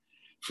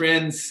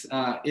Friends,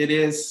 it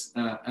is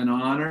an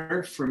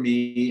honor for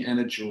me and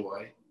a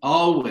joy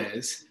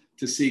always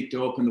to seek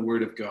to open the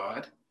Word of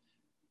God,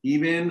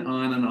 even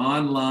on an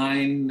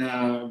online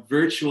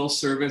virtual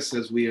service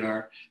as we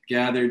are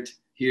gathered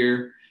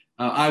here.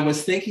 I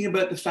was thinking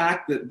about the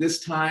fact that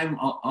this time,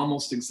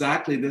 almost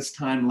exactly this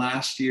time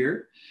last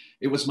year,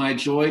 it was my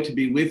joy to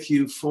be with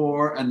you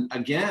for, an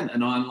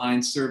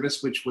online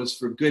service, which was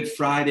for Good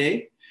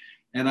Friday.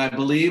 And I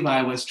believe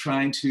I was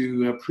trying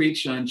to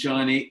preach on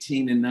John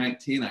 18 and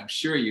 19. I'm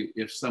sure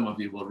if some of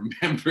you will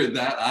remember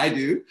that, I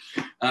do.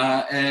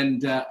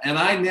 And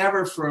I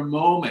never for a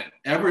moment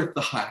ever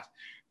thought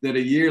that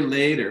a year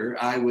later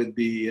I would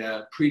be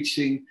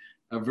preaching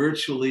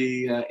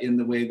virtually in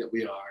the way that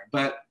we are.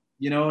 But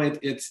you know,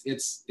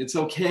 it's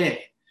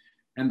okay.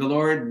 And the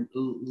Lord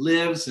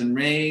lives and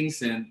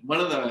reigns. And one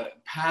of the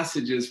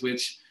passages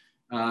which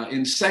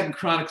in 2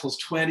 Chronicles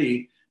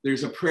 20,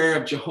 there's a prayer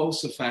of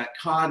Jehoshaphat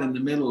caught in the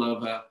middle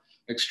of an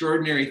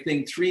extraordinary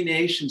thing. 3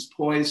 nations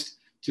poised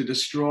to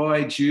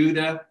destroy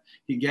Judah.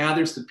 He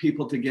gathers the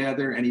people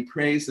together and he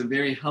prays a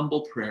very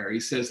humble prayer. He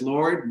says,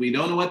 Lord, we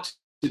don't know what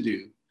to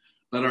do,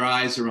 but our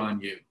eyes are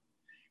on you.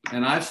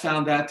 And I've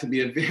found that to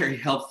be a very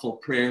helpful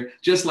prayer.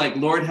 Just like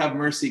Lord have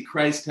mercy,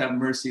 Christ have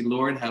mercy,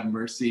 Lord have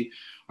mercy,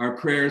 are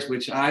prayers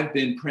which I've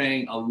been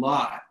praying a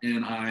lot.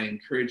 And I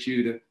encourage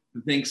you to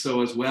think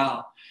so as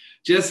well.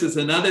 Just as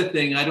another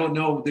thing, I don't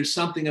know, there's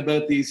something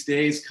about these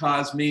days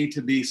caused me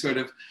to be sort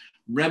of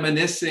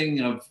reminiscing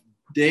of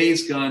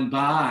days gone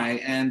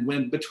by. And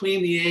when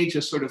between the age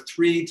of sort of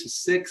 3 to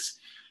 6,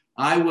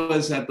 I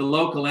was at the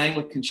local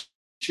Anglican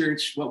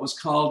church, what was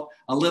called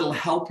a little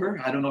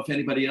helper. I don't know if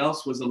anybody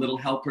else was a little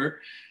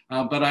helper,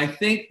 but I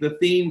think the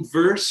theme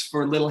verse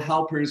for little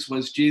helpers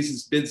was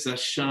Jesus bids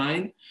us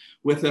shine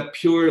with a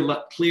pure,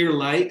 clear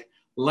light.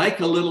 Like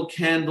a little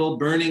candle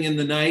burning in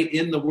the night,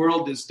 in the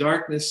world is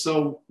darkness,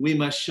 so we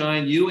must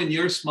shine. You in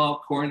your small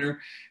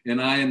corner,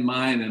 and I in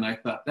mine. And I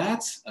thought,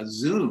 that's a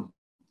Zoom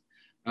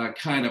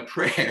kind of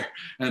prayer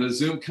and a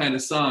Zoom kind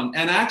of song.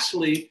 And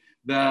actually,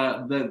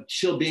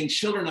 being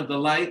children of the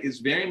light is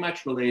very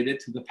much related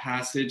to the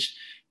passage,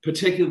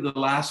 particularly the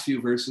last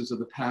few verses of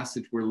the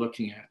passage we're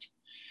looking at.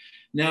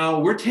 Now,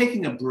 we're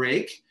taking a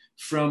break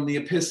from the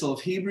Epistle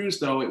of Hebrews,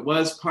 though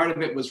part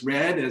of it was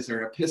read as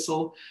our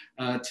epistle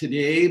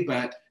today,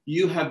 but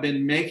you have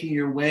been making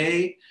your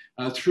way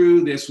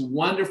through this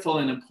wonderful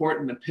and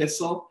important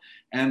epistle.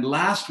 And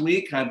last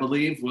week, I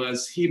believe,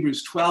 was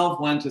Hebrews 12,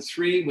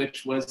 1-3,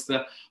 which was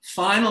the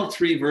final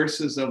 3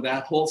 verses of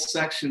that whole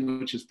section,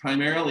 which is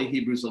primarily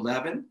Hebrews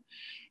 11,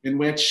 in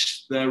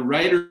which the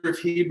writer of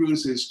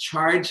Hebrews is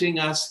charging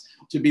us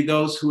to be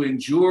those who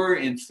endure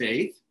in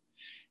faith.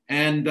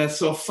 And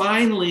so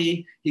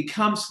finally, he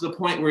comes to the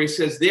point where he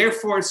says,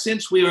 therefore,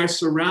 since we are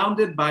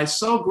surrounded by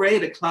so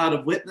great a cloud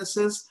of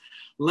witnesses,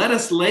 let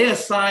us lay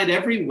aside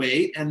every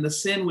weight and the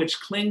sin which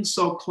clings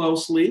so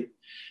closely,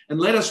 and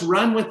let us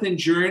run with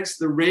endurance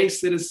the race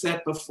that is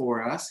set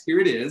before us. Here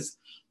it is,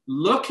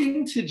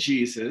 looking to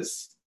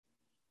Jesus.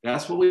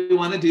 That's what we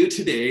want to do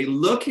today,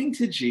 looking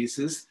to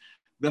Jesus,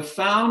 the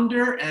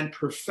founder and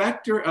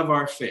perfecter of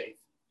our faith,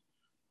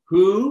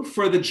 who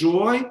for the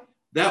joy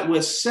that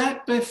was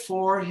set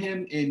before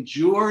him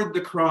endured the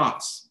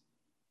cross,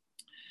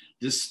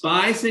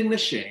 despising the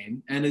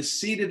shame, and is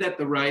seated at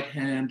the right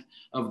hand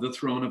of the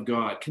throne of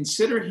God.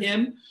 Consider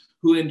him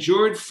who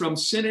endured from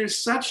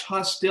sinners such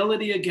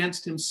hostility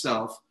against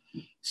himself,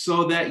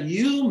 so that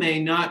you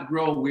may not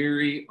grow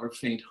weary or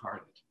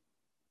faint-hearted.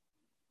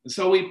 And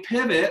so we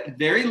pivot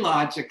very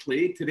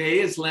logically. Today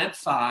is Lent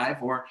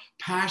 5, or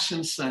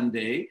Passion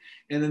Sunday.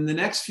 And in the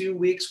next few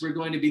weeks, we're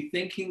going to be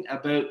thinking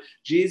about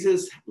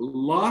Jesus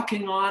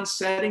locking on,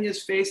 setting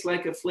his face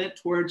like a flint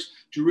towards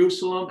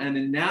Jerusalem. And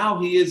then now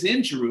he is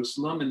in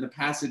Jerusalem in the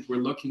passage we're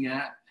looking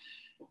at.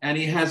 And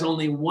he has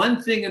only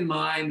one thing in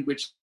mind,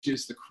 which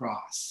is the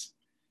cross.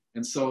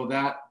 And so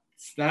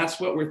that's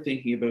what we're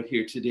thinking about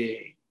here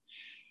today.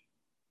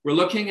 We're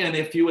looking, and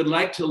if you would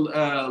like to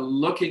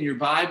look in your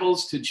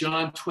Bibles to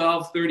John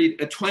 12,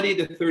 20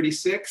 to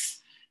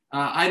 36,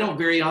 I don't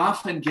very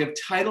often give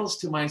titles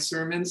to my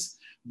sermons,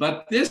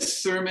 but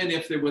this sermon,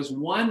 if there was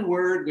one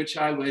word which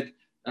I would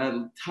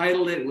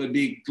title it, would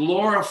be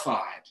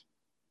glorified.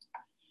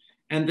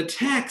 And the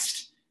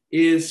text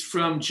is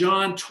from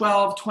John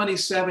 12,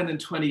 27 and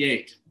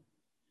 28.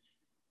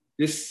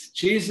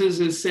 Jesus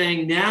is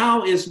saying,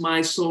 now is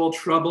my soul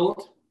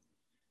troubled.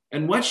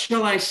 And what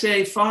shall I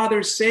say?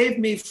 Father, save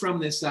me from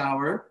this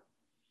hour.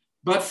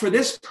 But for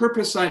this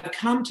purpose I've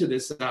come to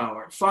this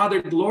hour.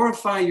 Father,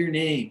 glorify your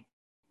name.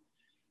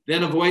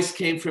 Then a voice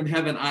came from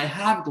heaven. I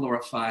have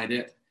glorified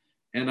it,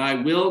 and I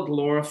will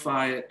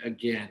glorify it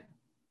again.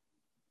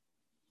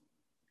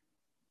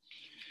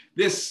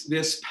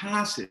 This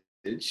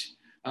passage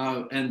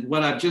and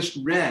what I've just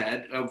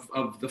read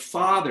of the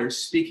Father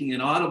speaking in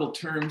audible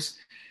terms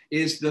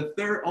is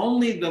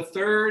only the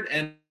third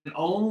and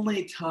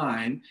only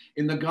time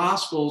in the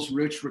Gospels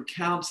which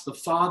recounts the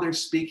Father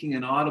speaking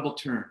in audible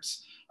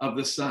terms of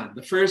the Son.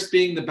 The first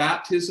being the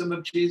baptism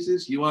of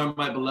Jesus. You are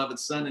my beloved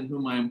Son in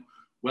whom I am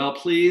well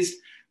pleased.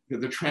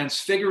 the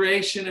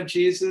transfiguration of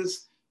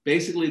Jesus,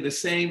 basically the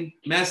same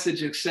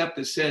message, except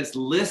it says,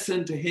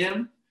 listen to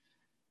him.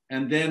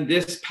 And then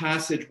this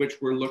passage, which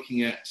we're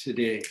looking at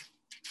today.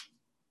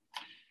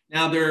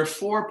 Now, there are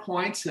 4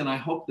 points, and I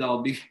hope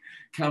they'll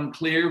become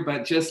clear,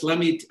 but just let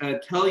me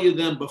tell you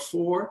them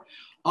before.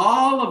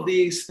 All of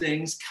these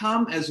things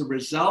come as a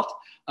result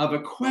of a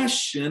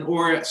question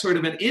or sort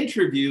of an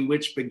interview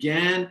which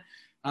began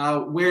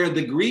where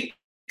the Greeks,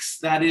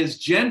 that is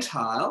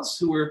Gentiles,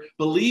 who were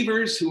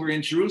believers who were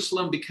in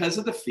Jerusalem because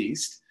of the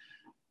feast,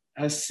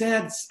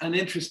 said an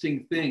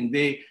interesting thing.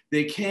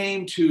 They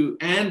came to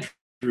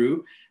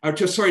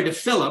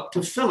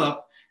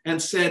Philip, and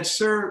said,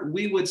 "Sir,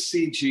 we would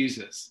see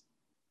Jesus."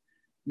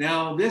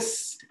 Now,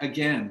 this,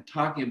 again,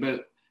 talking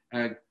about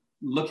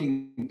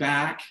looking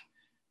back,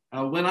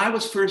 when I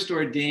was first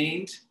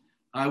ordained,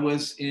 I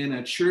was in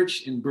a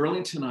church in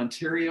Burlington,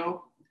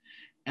 Ontario,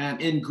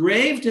 and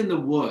engraved in the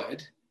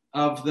wood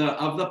of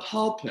the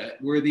pulpit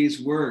were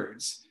these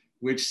words,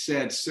 which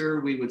said,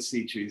 "Sir, we would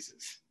see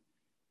Jesus."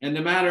 And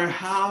no matter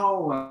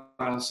how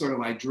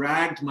I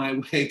dragged my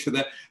way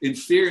in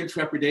fear and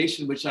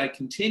trepidation, which I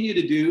continue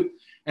to do,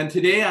 and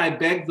today I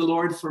beg the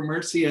Lord for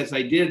mercy as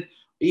I did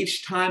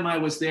each time I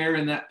was there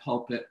in that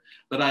pulpit,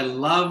 but I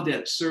loved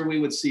it, "Sir, we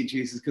would see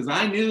Jesus," because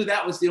I knew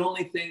that was the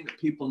only thing that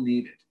people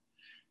needed.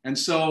 And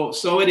so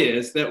it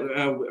is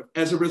that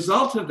as a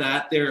result of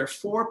that, there are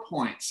 4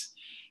 points.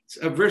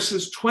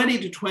 Verses 20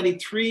 to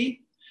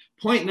 23,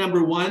 point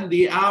number 1,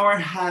 the hour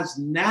has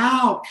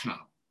now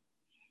come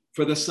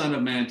for the Son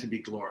of Man to be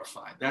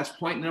glorified. That's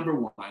point number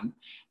 1.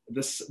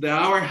 The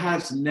hour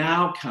has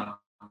now come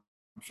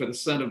for the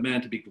Son of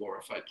Man to be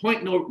glorified.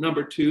 Point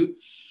number 2,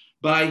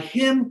 by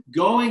him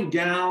going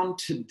down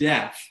to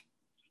death.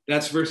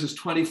 That's verses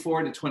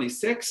 24 to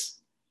 26.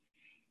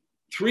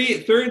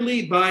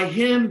 Thirdly, by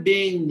him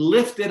being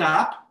lifted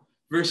up,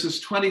 verses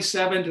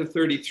 27 to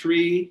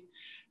 33.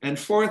 And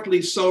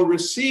fourthly, so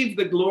receive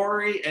the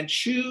glory and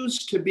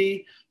choose to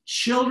be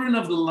children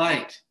of the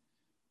light,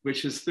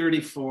 which is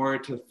 34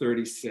 to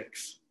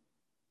 36.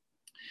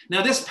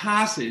 Now, this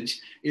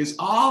passage is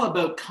all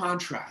about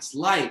contrast,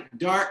 light,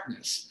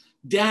 darkness,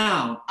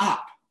 down,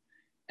 up.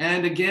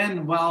 And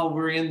again, while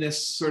we're in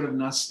this sort of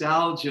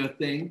nostalgia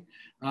thing,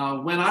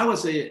 when I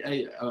was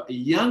a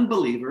young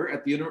believer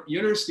at the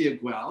University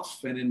of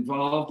Guelph and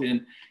involved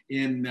in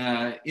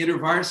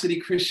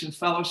InterVarsity Christian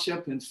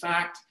Fellowship, in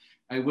fact,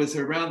 I was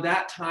around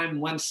that time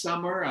one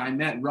summer, I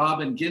met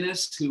Robin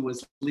Guinness, who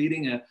was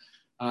leading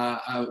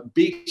a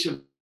beach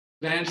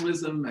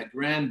evangelism at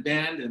Grand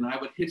Bend, and I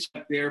would hitch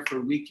up there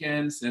for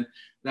weekends, and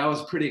that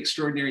was a pretty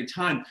extraordinary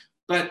time.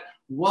 But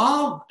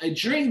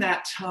during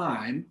that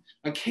time,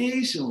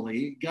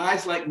 occasionally,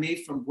 guys like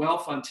me from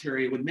Guelph,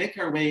 Ontario, would make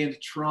our way into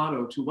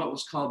Toronto to what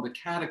was called the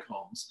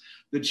Catacombs,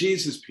 the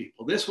Jesus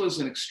People. This was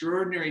an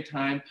extraordinary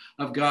time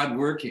of God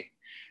working.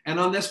 And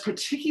on this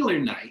particular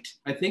night,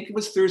 I think it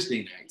was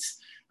Thursday nights,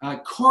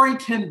 Corrie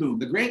ten Boom,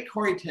 the great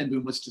Corrie ten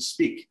Boom, was to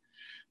speak.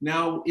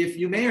 Now, if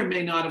you may or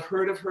may not have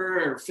heard of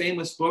her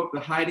famous book, The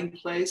Hiding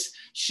Place,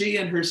 she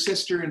and her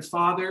sister and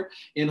father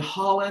in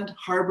Holland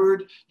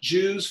harbored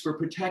Jews for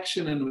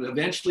protection and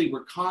eventually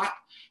were caught.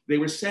 They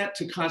were sent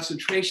to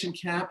concentration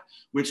camp,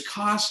 which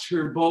cost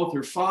her both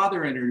her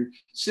father and her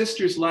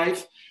sister's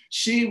life.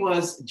 She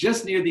was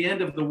just near the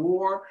end of the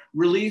war,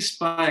 released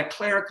by a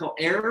clerical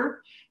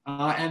error,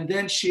 and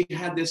then she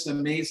had this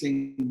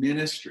amazing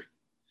ministry.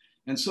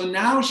 And so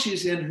now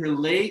she's in her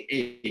late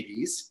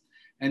 80s,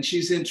 and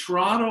she's in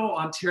Toronto,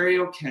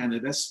 Ontario,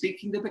 Canada,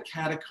 speaking to the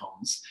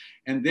Catacombs.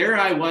 And there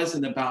I was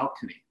in the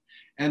balcony.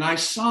 And I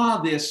saw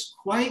this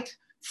quite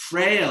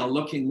frail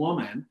looking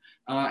woman.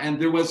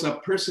 And there was a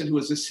person who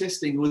was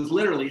assisting, who was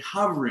literally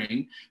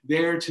hovering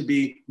there to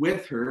be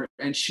with her.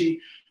 And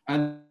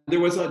there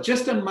was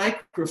just a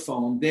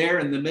microphone there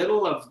in the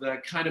middle of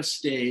the kind of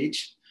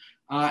stage.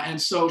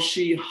 And so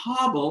she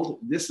hobbled,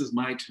 this is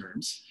my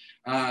terms,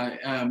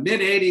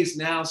 mid-80s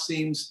now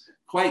seems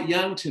quite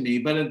young to me,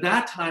 but at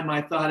that time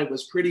I thought it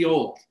was pretty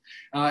old.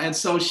 And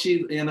so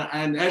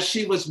and as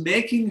she was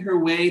making her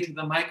way to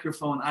the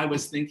microphone, I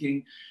was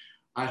thinking,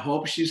 I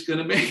hope she's going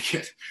to make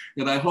it,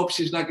 and I hope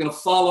she's not going to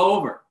fall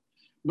over.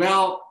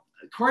 Well,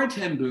 Corrie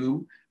ten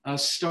Boom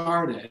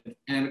started,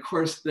 and of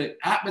course the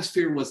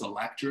atmosphere was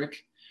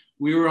electric.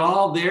 We were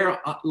all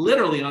there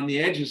literally on the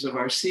edges of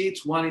our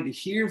seats wanting to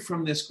hear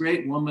from this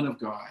great woman of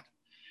God.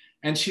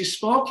 And she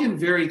spoke in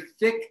very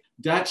thick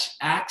Dutch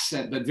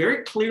accent, but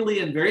very clearly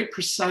and very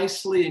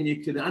precisely, and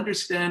you could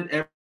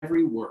understand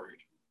every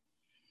word.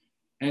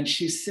 And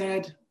she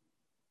said,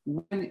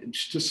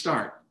 to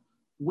start,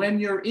 when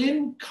you're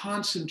in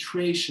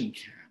concentration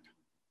camp,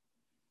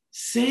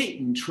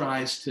 Satan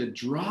tries to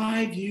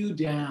drive you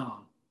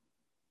down,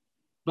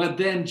 but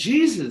then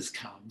Jesus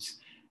comes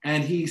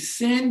and he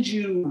sends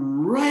you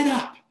right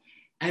up.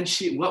 And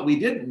what we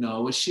didn't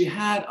know was she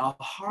had a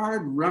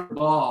hard rubber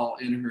ball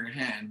in her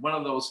hand, one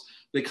of those,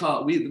 we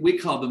call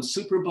them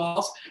super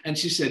balls. And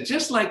she said,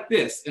 just like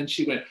this. And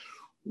she went,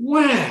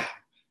 wham.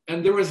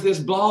 And there was this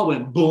ball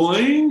went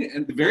boing,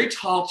 and the very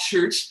tall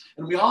church.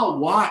 And we all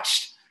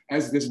watched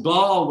as this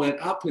ball went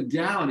up and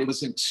down. It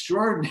was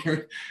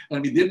extraordinary.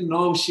 And we didn't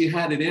know she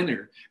had it in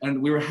her.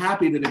 And we were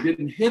happy that it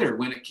didn't hit her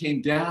when it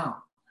came down.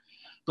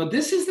 But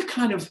this is the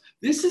kind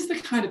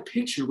of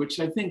picture which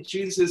I think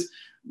Jesus,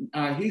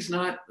 he's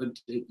not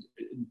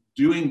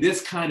doing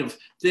this kind of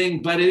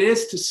thing, but it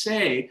is to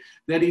say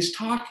that he's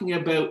talking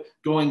about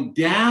going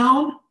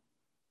down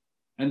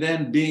and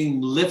then being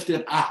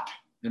lifted up.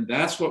 And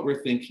that's what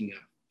we're thinking of,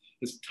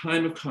 this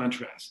time of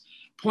contrast.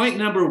 Point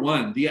number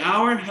 1, the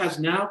hour has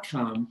now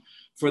come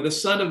for the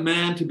Son of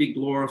Man to be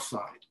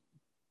glorified.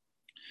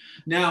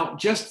 Now,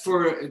 just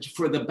for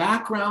the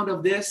background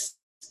of this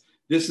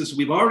is,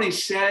 we've already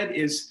said,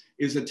 is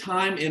a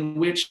time in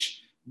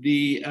which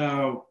they're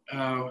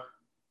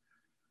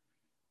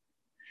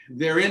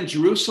in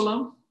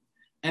Jerusalem,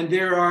 and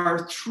there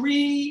are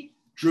 3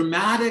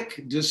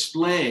 dramatic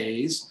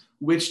displays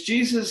which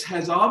Jesus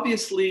has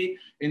obviously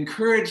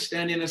encouraged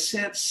and in a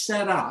sense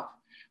set up,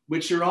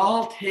 which are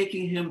all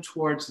taking him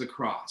towards the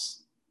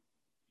cross.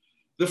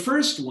 The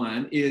first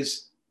one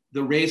is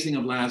the raising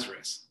of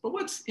Lazarus. But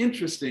what's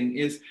interesting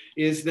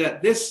is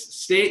that this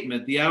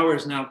statement, the hour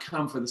has now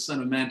come for the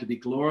Son of Man to be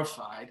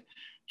glorified,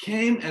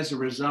 came as a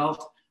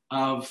result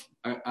of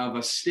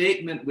a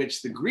statement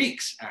which the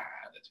Greeks added,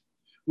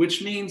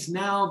 which means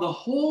now the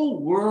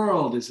whole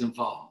world is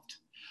involved.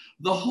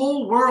 The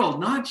whole world,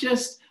 not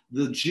just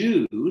the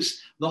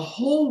Jews, the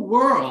whole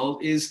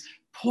world is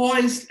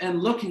poised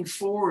and looking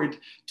forward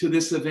to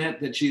this event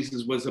that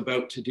Jesus was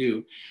about to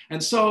do.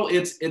 And so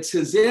it's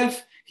as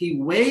if he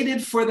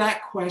waited for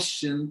that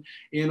question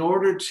in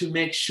order to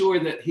make sure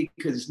that he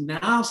could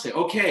now say,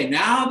 okay,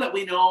 now that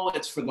we know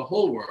it's for the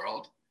whole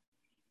world,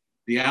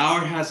 the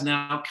hour has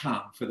now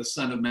come for the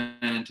Son of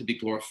Man to be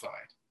glorified.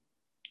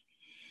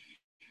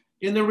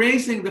 In the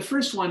raising, the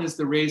first one is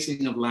the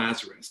raising of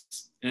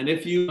Lazarus. And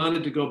if you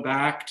wanted to go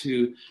back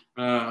to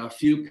a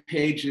few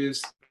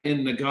pages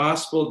in the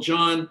gospel,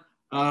 John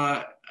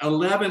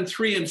 11,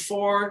 3 and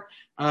 4,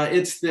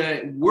 it's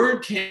the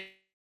word came,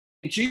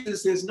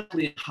 Jesus is not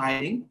in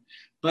hiding,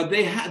 but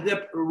they had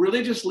the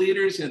religious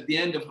leaders at the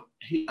end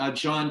of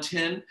John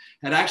 10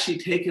 had actually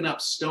taken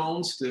up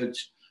stones to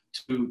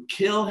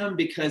kill him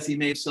because he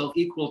made himself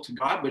equal to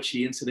God, which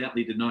he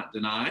incidentally did not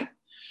deny.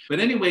 But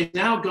anyway,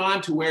 now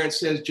gone to where it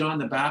says John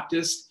the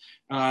Baptist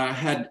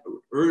had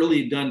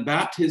early done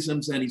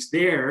baptisms, and he's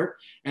there.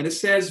 And it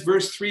says,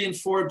 verse 3 and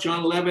 4 of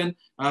John 11,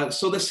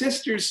 so the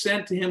sisters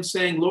sent to him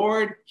saying,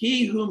 Lord,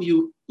 he whom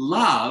you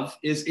love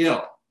is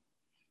ill.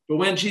 But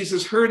when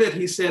Jesus heard it,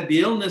 he said, the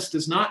illness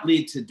does not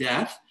lead to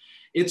death.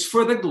 It's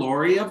for the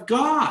glory of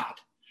God,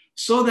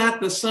 so that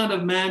the Son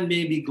of Man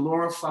may be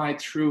glorified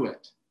through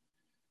it.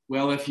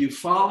 Well, if you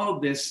follow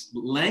this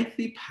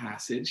lengthy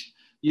passage,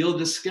 you'll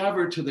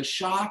discover, to the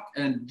shock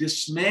and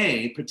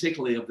dismay,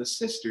 particularly of the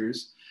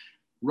sisters,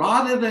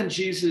 rather than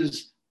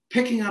Jesus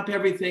picking up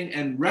everything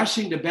and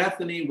rushing to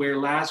Bethany where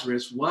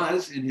Lazarus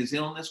was in his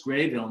illness,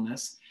 grave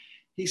illness,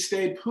 he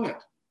stayed put.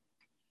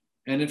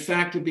 And in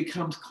fact, it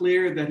becomes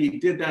clear that he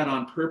did that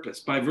on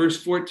purpose. By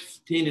verse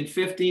 14 and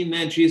 15,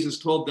 then Jesus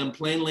told them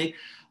plainly,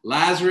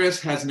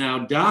 Lazarus has now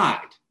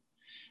died.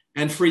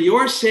 And for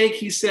your sake,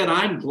 he said,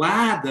 I'm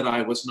glad that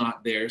I was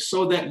not there,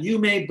 so that you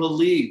may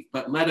believe,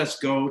 but let us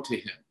go to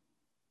him.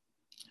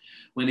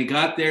 When he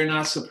got there,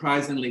 not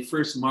surprisingly,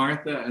 first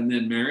Martha and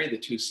then Mary, the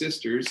 2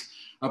 sisters,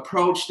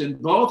 approached,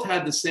 and both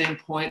had the same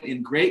point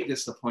in great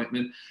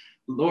disappointment.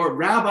 Lord,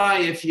 Rabbi,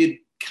 if you'd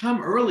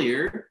come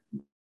earlier,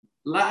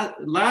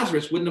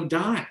 Lazarus wouldn't have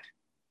died.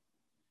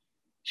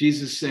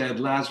 Jesus said,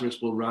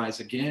 Lazarus will rise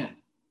again.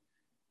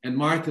 And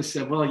Martha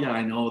said, well, yeah,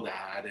 I know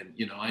that. And,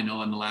 I know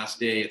on the last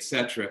day,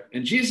 etc.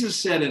 And Jesus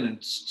said an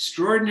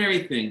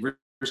extraordinary thing,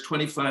 verse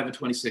 25 and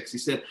 26. He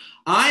said,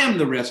 I am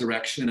the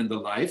resurrection and the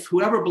life.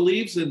 Whoever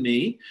believes in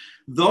me,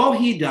 though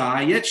he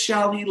die, yet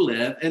shall he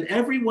live. And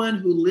everyone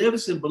who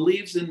lives and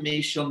believes in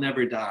me shall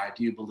never die.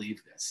 Do you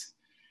believe this?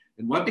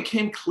 And what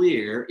became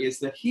clear is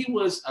that he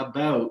was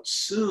about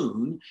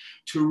soon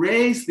to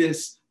raise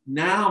this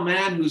now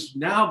man who's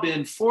now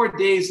been 4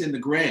 days in the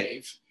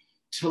grave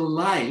to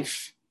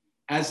life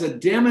as a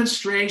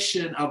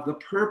demonstration of the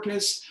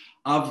purpose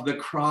of the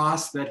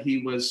cross that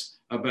he was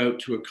about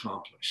to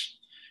accomplish.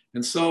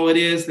 And so it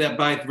is that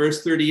by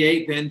verse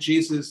 38, then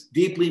Jesus,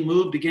 deeply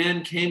moved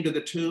again, came to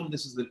the tomb.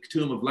 This is the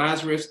tomb of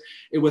Lazarus.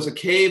 It was a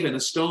cave and a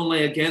stone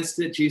lay against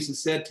it.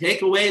 Jesus said,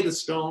 take away the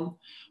stone.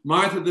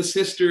 Martha, the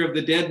sister of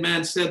the dead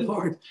man, said,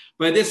 Lord,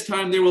 by this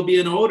time there will be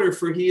an odor,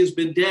 for he has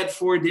been dead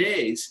 4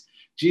 days.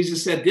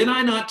 Jesus said, did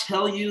I not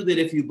tell you that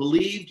if you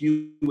believed,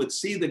 you would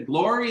see the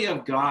glory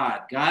of God?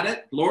 Got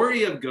it?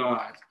 Glory of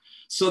God.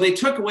 So they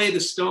took away the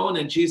stone,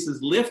 and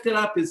Jesus lifted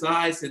up his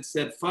eyes and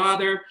said,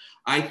 Father,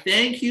 I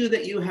thank you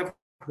that you have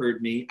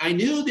heard me. I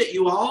knew that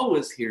you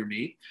always hear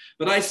me,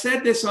 but I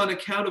said this on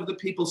account of the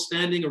people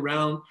standing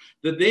around,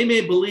 that they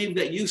may believe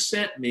that you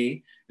sent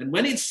me. And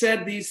when he'd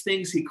said these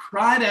things, he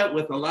cried out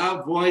with a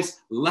loud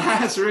voice,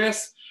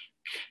 Lazarus,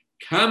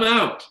 come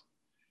out.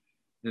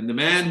 And the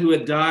man who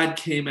had died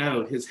came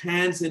out, his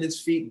hands and his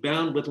feet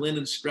bound with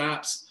linen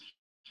straps,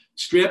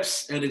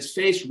 strips and his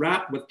face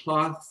wrapped with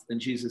cloth. And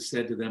Jesus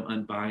said to them,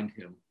 unbind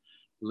him,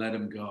 let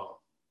him go.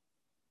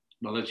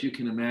 Well, as you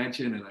can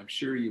imagine, and I'm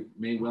sure you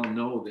may well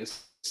know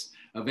this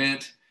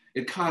event,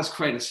 it caused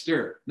quite a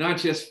stir, not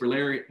just for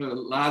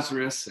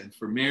Lazarus and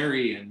for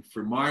Mary and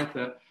for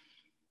Martha,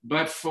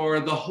 but for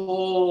the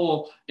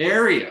whole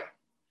area.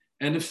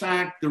 And in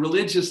fact, the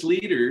religious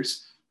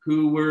leaders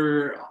who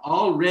were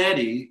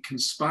already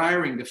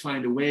conspiring to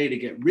find a way to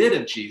get rid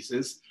of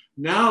Jesus,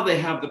 now they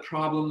have the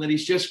problem that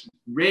he's just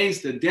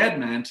raised a dead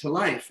man to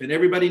life, and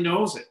everybody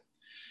knows it.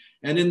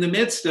 And in the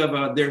midst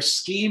of their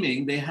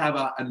scheming, they have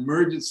an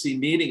emergency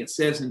meeting. It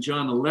says in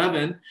John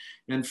 11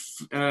 and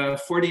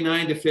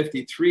 49 to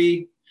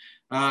 53,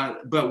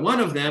 but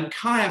one of them,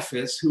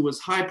 Caiaphas, who was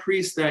high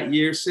priest that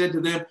year, said to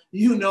them,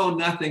 you know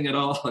nothing at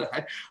all.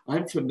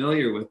 I'm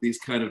familiar with these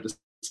kind of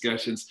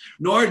discussions.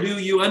 Nor do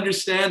you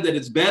understand that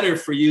it's better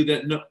for you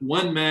that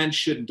one man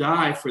should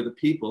die for the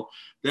people,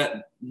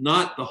 that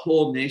not the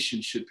whole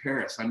nation should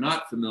perish. I'm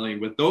not familiar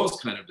with those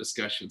kind of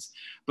discussions.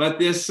 But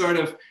this sort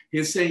of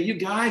is saying, you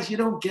guys, you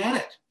don't get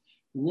it.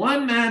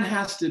 One man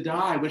has to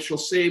die, which will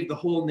save the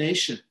whole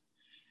nation.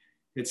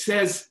 It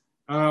says,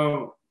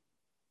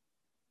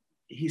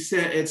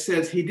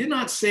 he did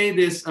not say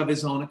this of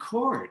his own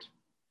accord.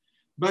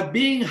 But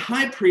being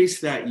high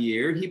priest that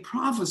year, he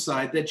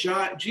prophesied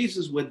that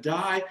Jesus would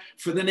die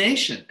for the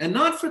nation, and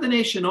not for the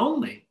nation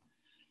only,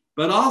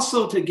 but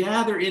also to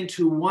gather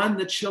into one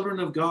the children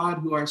of God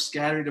who are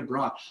scattered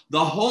abroad,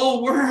 the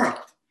whole world.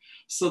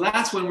 So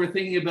that's when we're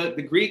thinking about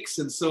the Greeks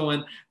and so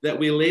on that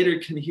we later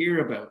can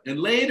hear about. And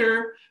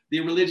later, the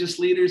religious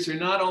leaders are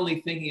not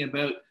only thinking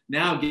about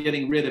now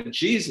getting rid of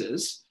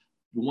Jesus,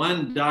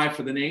 one die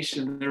for the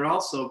nation, they're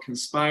also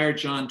conspired,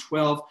 John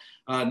 12,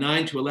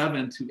 9 to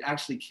 11, to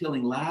actually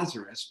killing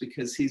Lazarus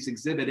because he's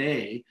exhibit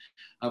A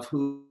of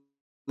who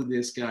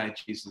this guy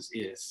Jesus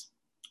is.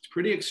 It's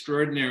pretty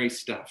extraordinary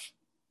stuff.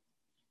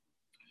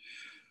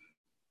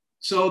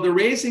 So the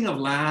raising of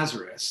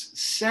Lazarus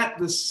set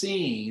the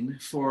scene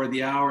for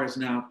the hour has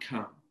now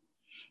come.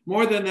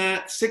 More than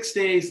that, 6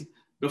 days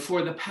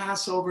before the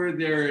Passover,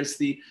 there is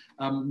the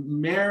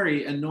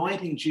Mary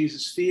anointing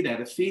Jesus' feet at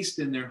a feast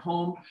in their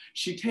home.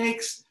 She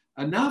takes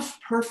enough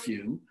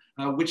perfume,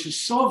 which is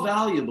so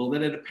valuable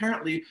that it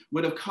apparently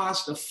would have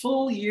cost a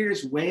full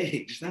year's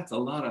wage. That's a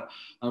lot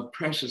of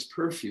precious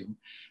perfume.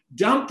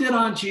 Dumped it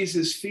on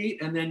Jesus'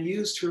 feet and then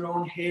used her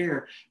own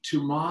hair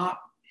to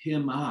mop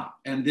him up.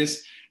 And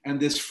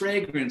this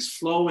fragrance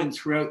flowing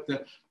throughout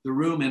the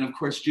room. And of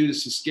course,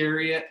 Judas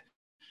Iscariot,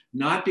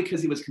 not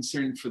because he was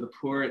concerned for the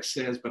poor, it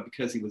says, but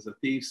because he was a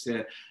thief,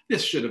 said,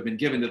 this should have been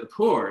given to the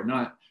poor,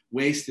 not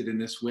wasted in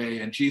this way.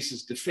 And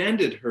Jesus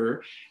defended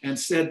her and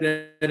said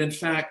that in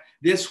fact,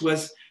 this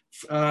was,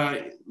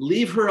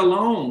 leave her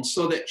alone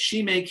so that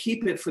she may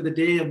keep it for the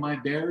day of my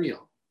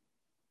burial.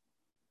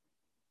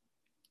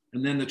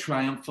 And then the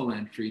triumphal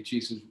entry,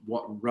 Jesus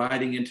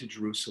riding into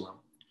Jerusalem.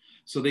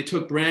 So they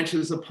took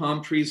branches of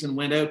palm trees and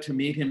went out to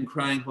meet him,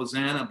 crying,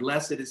 Hosanna,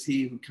 blessed is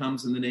he who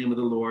comes in the name of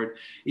the Lord,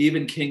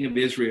 even King of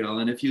Israel.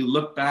 And if you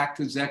look back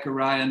to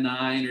Zechariah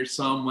 9 or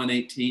Psalm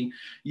 118,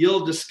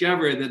 you'll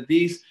discover that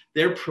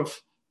they're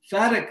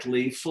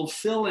prophetically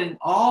fulfilling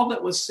all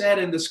that was said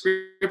in the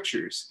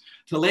scriptures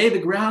to lay the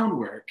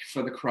groundwork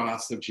for the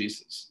cross of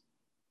Jesus.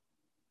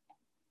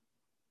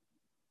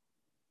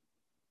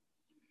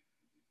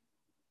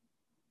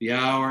 The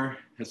hour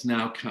has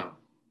now come.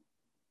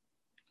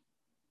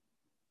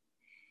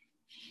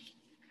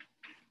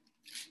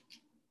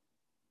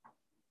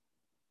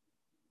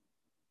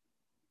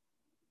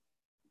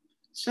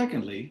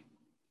 Secondly,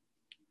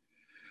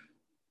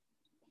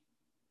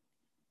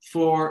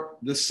 for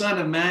the Son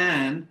of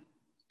Man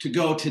to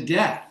go to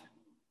death.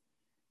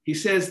 He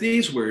says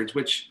these words,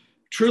 which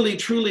truly,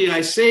 truly I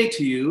say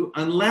to you,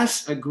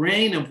 unless a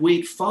grain of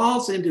wheat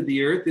falls into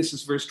the earth, this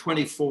is verse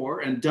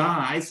 24, and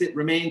dies, it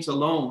remains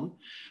alone.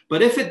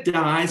 But if it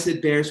dies,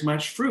 it bears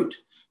much fruit.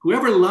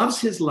 Whoever loves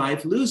his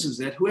life loses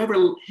it.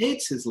 Whoever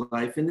hates his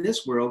life in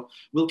this world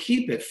will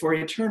keep it for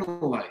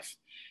eternal life.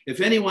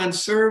 If anyone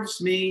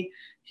serves me,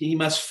 he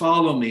must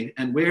follow me,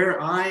 and where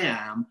I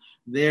am,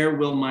 there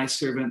will my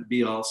servant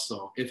be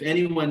also. If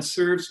anyone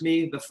serves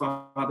me, the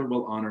Father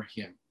will honor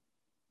him.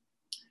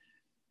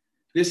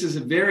 This is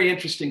a very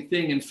interesting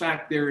thing. In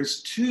fact,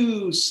 there's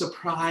two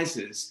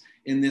surprises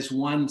in this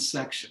one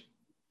section.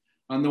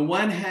 On the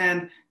one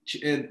hand,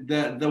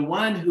 the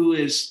one who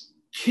is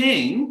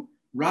king,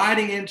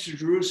 riding into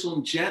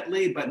Jerusalem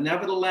gently, but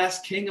nevertheless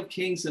King of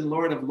Kings and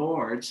Lord of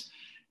Lords,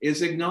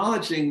 is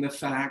acknowledging the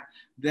fact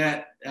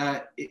that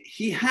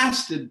he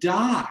has to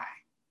die.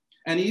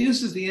 And he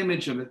uses the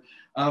image of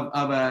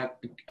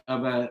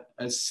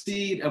a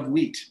seed of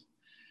wheat.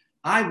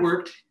 I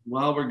worked,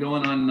 while we're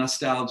going on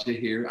nostalgia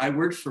here, I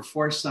worked for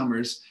 4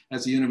 summers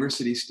as a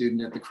university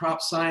student at the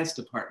crop science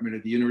department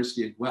of the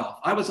University of Guelph.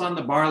 I was on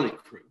the barley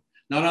crew,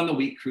 not on the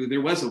wheat crew.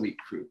 There was a wheat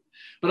crew.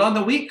 But on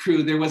the wheat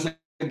crew, there was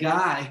a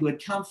guy who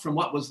had come from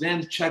what was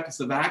then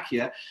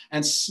Czechoslovakia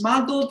and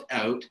smuggled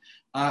out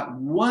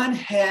 1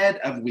 head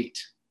of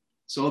wheat.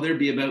 So there'd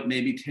be about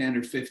maybe 10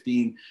 or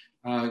 15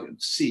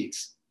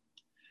 seeds.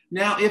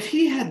 Now, if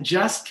he had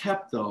just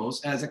kept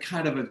those as a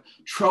kind of a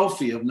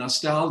trophy of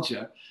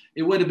nostalgia,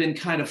 it would have been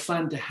kind of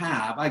fun to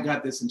have. I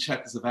got this in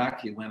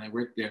Czechoslovakia when I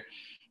worked there.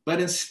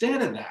 But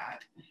instead of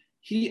that,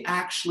 he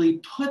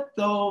actually put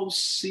those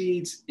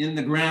seeds in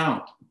the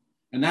ground.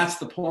 And that's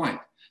the point.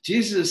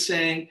 Jesus is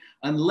saying,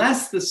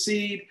 unless the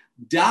seed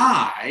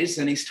dies,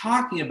 and he's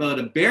talking about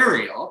a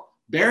burial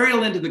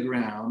into the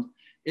ground,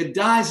 it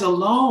dies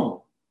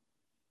alone.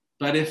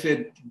 But if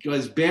it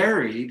was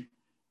buried,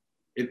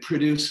 it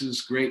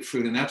produces great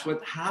fruit. And that's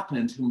what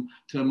happened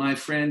to my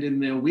friend in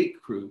the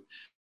wheat crew.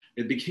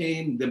 It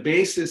became the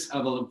basis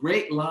of a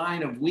great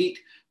line of wheat,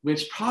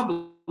 which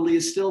probably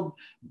is still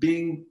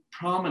being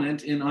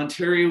prominent in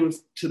Ontario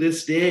to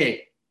this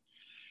day.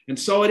 And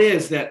so it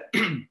is that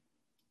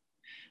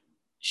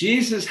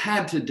Jesus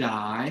had to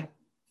die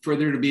for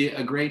there to be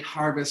a great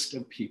harvest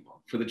of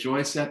people, for the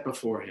joy set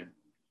before him.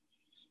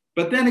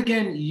 But then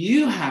again,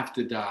 you have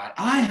to die.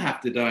 I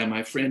have to die,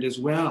 my friend, as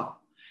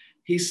well.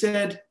 He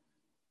said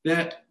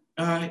that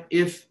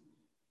if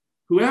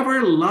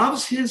whoever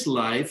loves his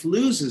life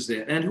loses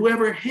it, and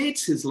whoever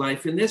hates his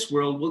life in this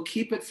world will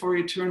keep it for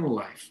eternal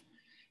life.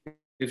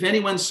 If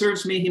anyone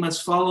serves me, he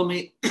must follow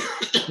me,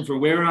 for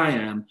where I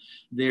am,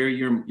 there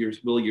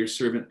will your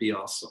servant be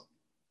also.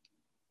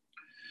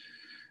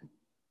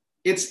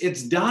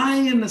 It's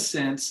dying in the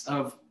sense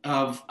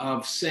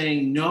of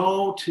saying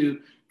no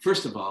to,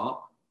 first of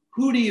all,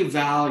 who do you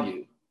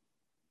value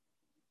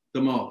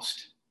the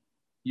most?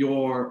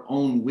 Your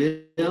own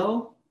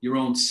will, your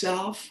own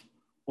self,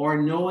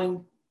 or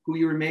knowing who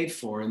you were made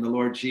for in the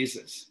Lord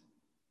Jesus?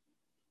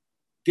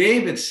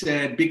 David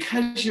said,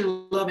 because your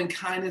loving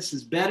kindness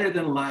is better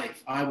than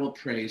life, I will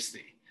praise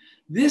thee.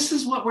 This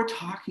is what we're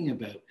talking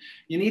about.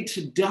 You need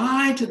to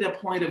die to the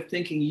point of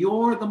thinking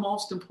you're the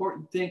most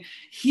important thing.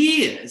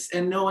 He is,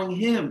 and knowing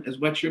him is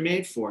what you're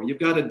made for. You've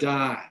got to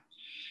die.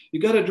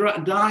 You've got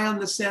to die on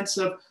the sense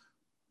of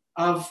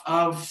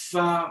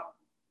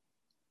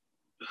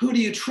who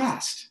do you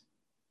trust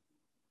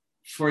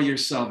for your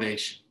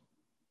salvation?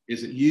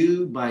 Is it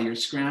you by your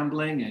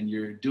scrambling and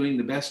you're doing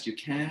the best you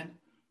can?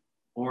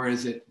 Or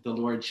is it the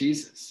Lord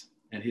Jesus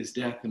and his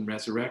death and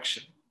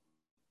resurrection?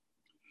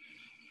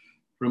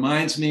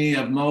 Reminds me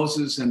of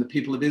Moses and the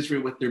people of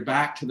Israel with their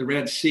back to the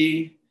Red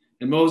Sea.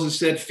 And Moses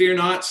said, fear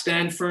not,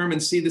 stand firm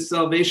and see the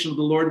salvation of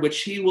the Lord,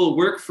 which he will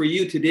work for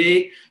you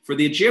today. For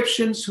the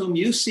Egyptians whom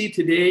you see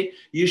today,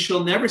 you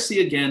shall never see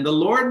again. The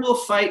Lord will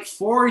fight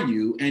for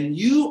you, and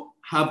you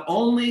have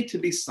only to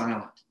be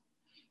silent.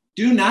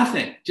 Do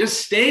nothing.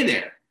 Just stay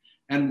there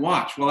and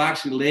watch. Well,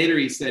 actually, later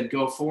he said,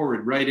 go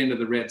forward right into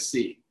the Red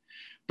Sea.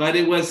 But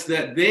it was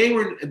that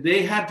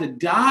they had to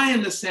die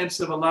in the sense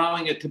of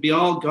allowing it to be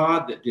all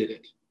God that did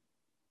it.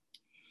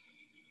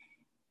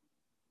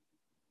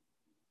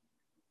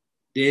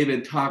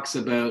 David talks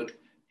about,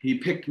 he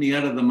picked me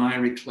out of the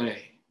miry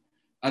clay,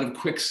 out of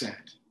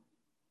quicksand.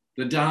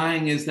 The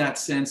dying is that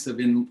sense of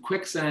in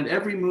quicksand,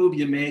 every move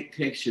you make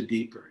takes you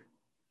deeper.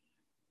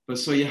 But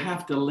so you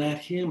have to let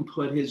him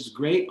put his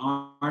great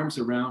arms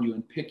around you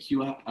and pick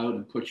you up out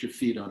and put your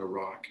feet on a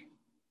rock.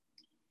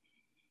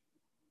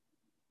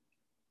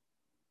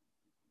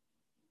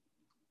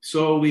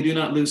 So we do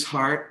not lose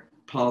heart.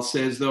 Paul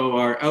says, though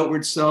our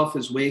outward self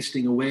is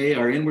wasting away,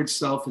 our inward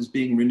self is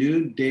being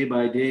renewed day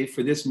by day.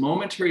 For this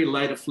momentary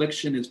light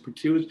affliction is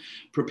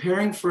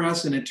preparing for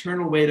us an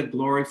eternal weight of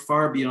glory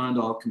far beyond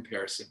all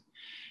comparison.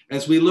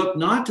 As we look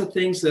not to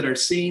things that are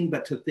seen,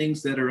 but to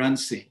things that are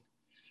unseen.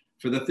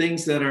 For the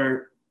things that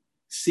are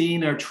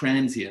seen are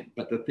transient,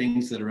 but the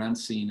things that are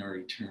unseen are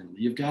eternal.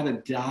 You've got to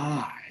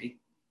die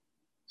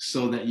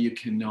so that you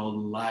can know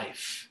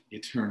life,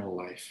 eternal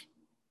life.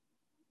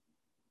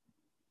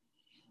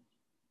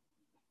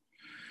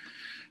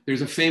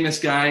 There's a famous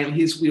guy,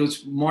 he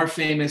was more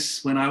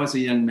famous when I was a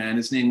young man.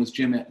 His name was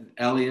Jim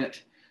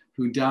Elliot,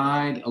 who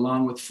died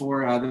along with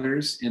 4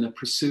 others in a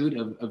pursuit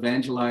of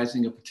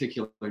evangelizing a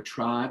particular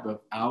tribe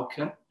of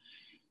Auca.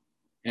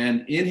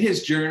 And in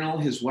his journal,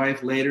 his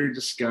wife later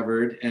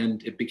discovered,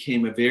 and it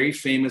became a very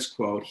famous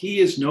quote,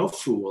 he is no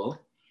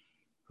fool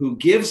who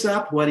gives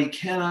up what he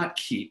cannot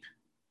keep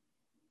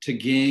to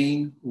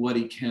gain what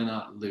he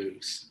cannot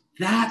lose.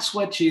 That's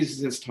what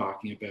Jesus is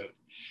talking about.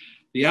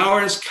 The hour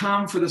has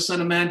come for the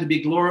Son of Man to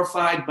be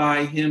glorified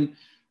by him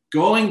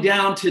going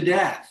down to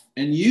death,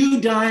 and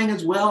you dying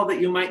as well that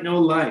you might know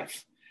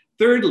life.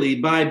 Thirdly,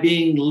 by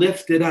being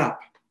lifted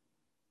up.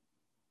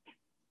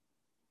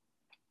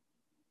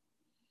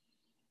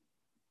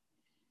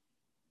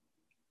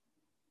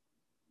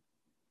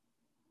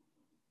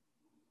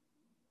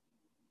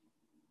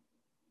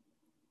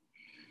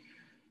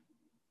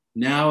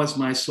 Now is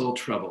my soul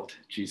troubled,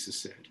 Jesus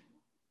said.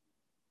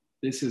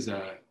 This is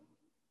an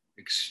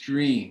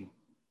extreme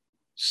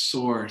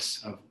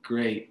source of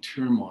great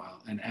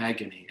turmoil and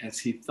agony as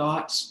he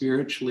thought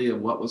spiritually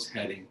of what was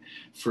heading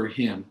for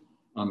him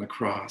on the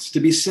cross. To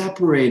be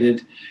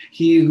separated,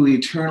 he who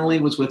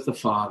eternally was with the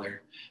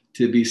Father,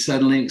 to be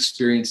suddenly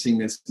experiencing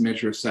this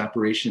measure of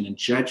separation and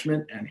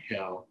judgment and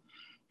hell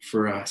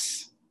for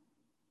us.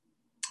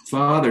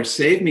 Father,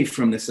 save me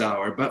from this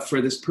hour, but for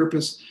this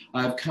purpose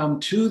I have come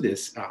to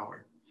this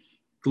hour.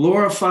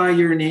 Glorify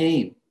your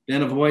name.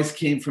 Then a voice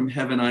came from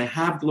heaven, I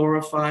have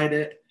glorified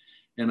it,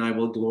 and I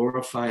will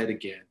glorify it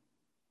again.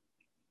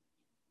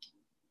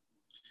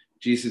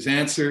 Jesus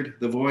answered,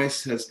 the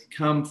voice has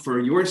come for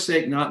your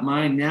sake, not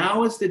mine.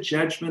 Now is the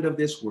judgment of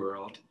this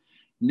world.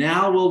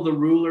 Now will the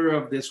ruler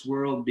of this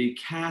world be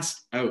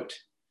cast out.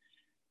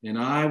 And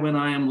I, when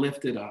I am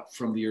lifted up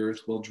from the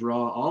earth, will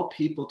draw all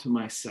people to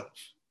myself.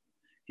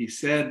 He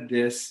said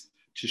this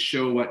to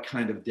show what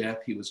kind of death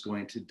he was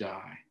going to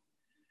die.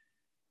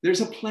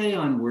 There's a play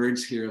on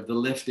words here of the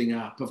lifting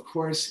up. Of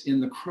course, in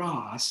the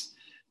cross,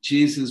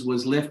 Jesus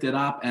was lifted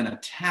up and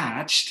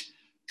attached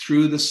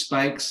through the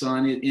spikes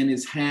in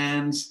his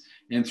hands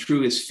and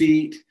through his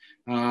feet,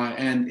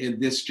 and in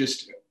this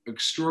just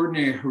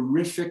extraordinary,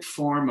 horrific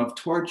form of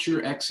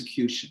torture,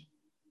 execution.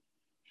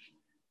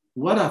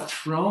 What a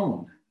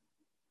throne.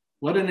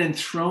 What an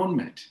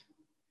enthronement.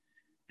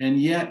 And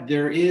yet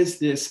there is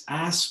this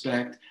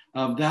aspect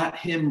of that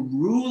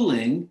him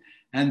ruling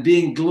and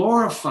being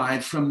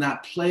glorified from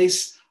that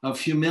place of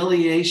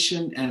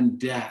humiliation and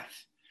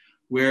death,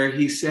 where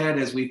he said,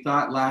 as we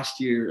thought last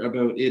year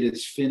about it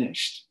is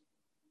finished.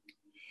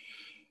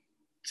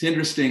 It's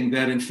interesting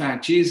that, in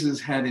fact, Jesus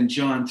had in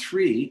John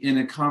 3, in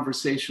a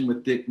conversation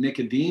with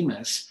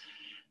Nicodemus,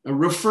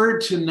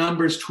 referred to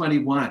Numbers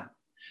 21.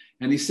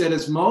 And he said,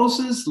 as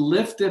Moses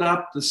lifted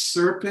up the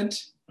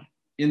serpent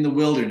in the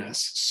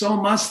wilderness, so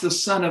must the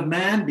Son of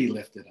Man be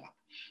lifted up,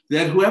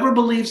 that whoever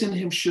believes in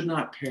him should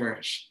not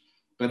perish,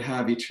 but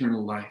have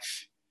eternal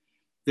life.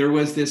 There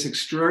was this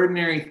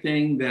extraordinary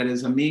thing that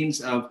is a means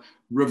of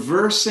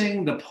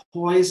reversing the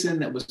poison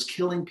that was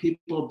killing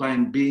people by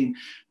being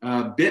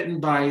bitten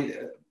by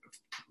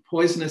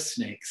poisonous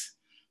snakes.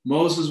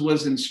 Moses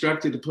was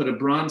instructed to put a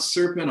bronze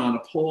serpent on a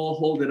pole,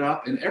 hold it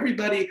up, and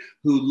everybody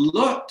who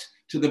looked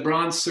to the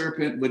bronze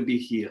serpent would be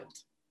healed.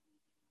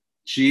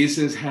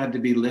 Jesus had to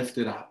be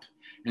lifted up.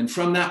 And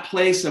from that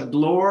place of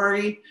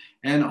glory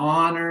and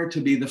honor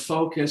to be the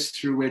focus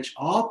through which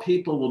all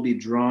people will be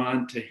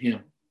drawn to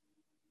him.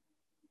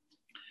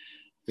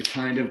 The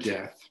kind of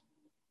death.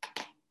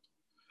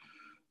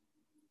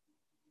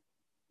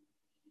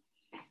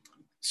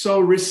 So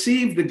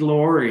receive the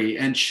glory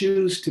and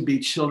choose to be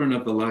children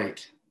of the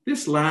light.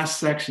 This last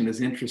section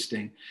is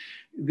interesting.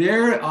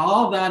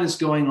 All that is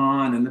going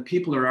on, and the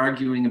people are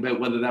arguing about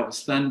whether that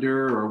was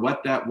thunder or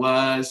what that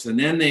was. And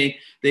then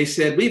they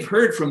said, we've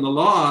heard from the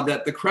law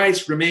that the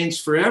Christ remains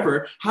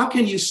forever. How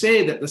can you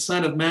say that the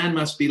Son of Man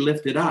must be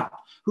lifted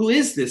up? Who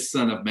is this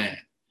Son of Man?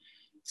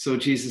 So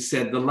Jesus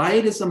said, the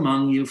light is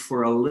among you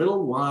for a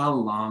little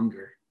while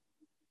longer.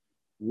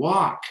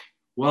 Walk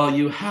while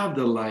you have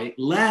the light,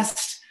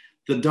 lest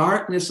the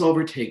darkness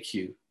overtake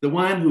you. The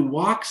one who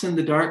walks in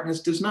the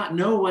darkness does not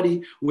know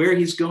where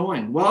he's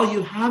going. While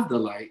you have the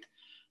light,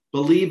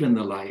 believe in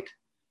the light,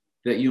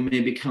 that you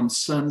may become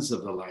sons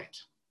of the light.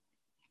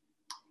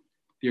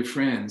 Dear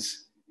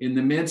friends, in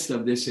the midst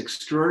of this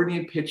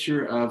extraordinary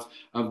picture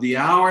of the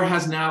hour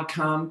has now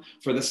come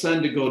for the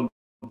Son to go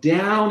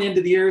down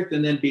into the earth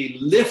and then be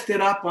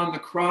lifted up on the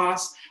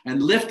cross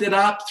and lifted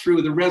up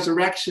through the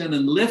resurrection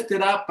and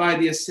lifted up by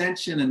the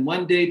ascension and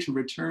one day to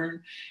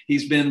return.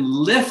 He's been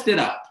lifted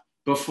up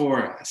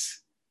before us.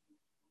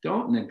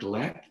 Don't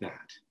neglect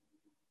that.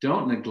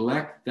 Don't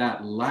neglect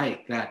that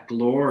light, that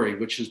glory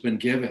which has been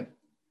given.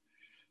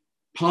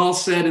 Paul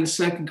said in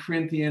 2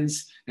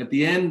 Corinthians at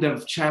the end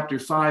of chapter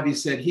 5, he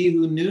said, he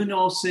who knew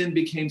no sin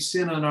became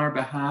sin on our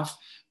behalf,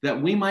 that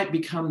we might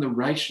become the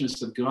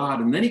righteousness of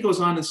God. And then he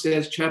goes on and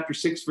says, chapter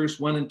 6, verse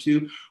 1 and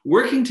 2,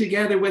 working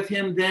together with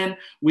him, then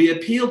we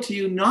appeal to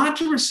you not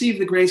to receive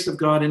the grace of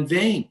God in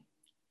vain.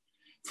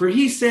 For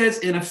he says,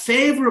 in a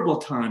favorable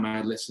time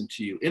I listened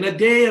to you. In a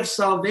day of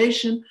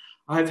salvation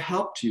I've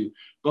helped you.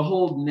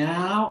 Behold,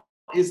 now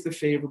is the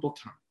favorable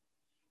time.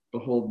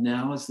 Behold,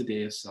 now is the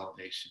day of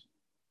salvation.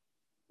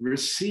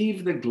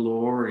 Receive the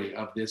glory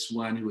of this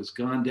one who has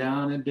gone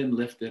down and been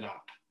lifted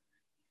up.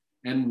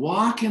 And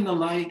walk in the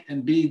light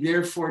and be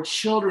therefore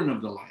children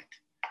of the light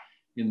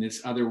in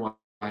this otherwise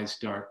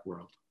dark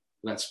world.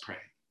 Let's pray.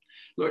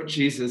 Lord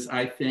Jesus,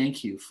 I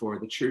thank you for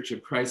the Church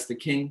of Christ the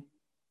King.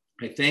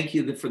 I thank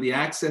you for the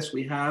access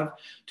we have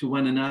to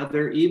one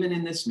another, even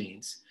in this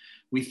means.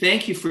 We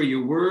thank you for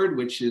your word,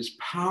 which is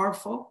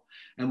powerful.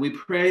 And we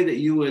pray that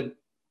you would,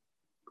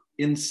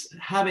 in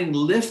having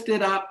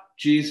lifted up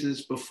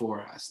Jesus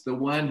before us, the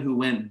one who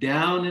went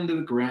down into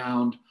the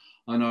ground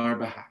on our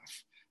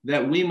behalf,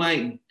 that we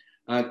might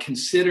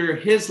consider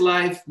his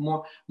life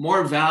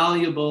more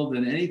valuable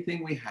than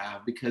anything we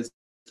have, because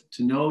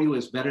to know you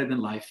is better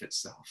than life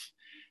itself,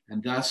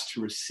 and thus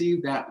to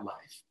receive that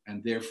life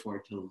and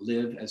therefore to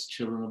live as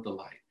children of the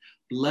light.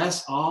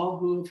 Bless all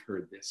who have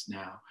heard this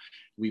now,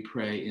 we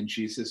pray in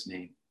Jesus'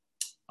 name.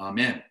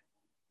 Amen.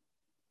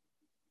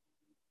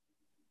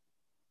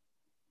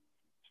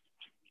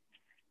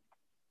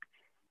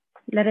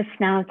 Let us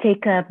now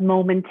take a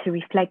moment to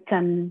reflect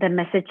on the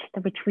message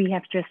which we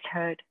have just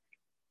heard.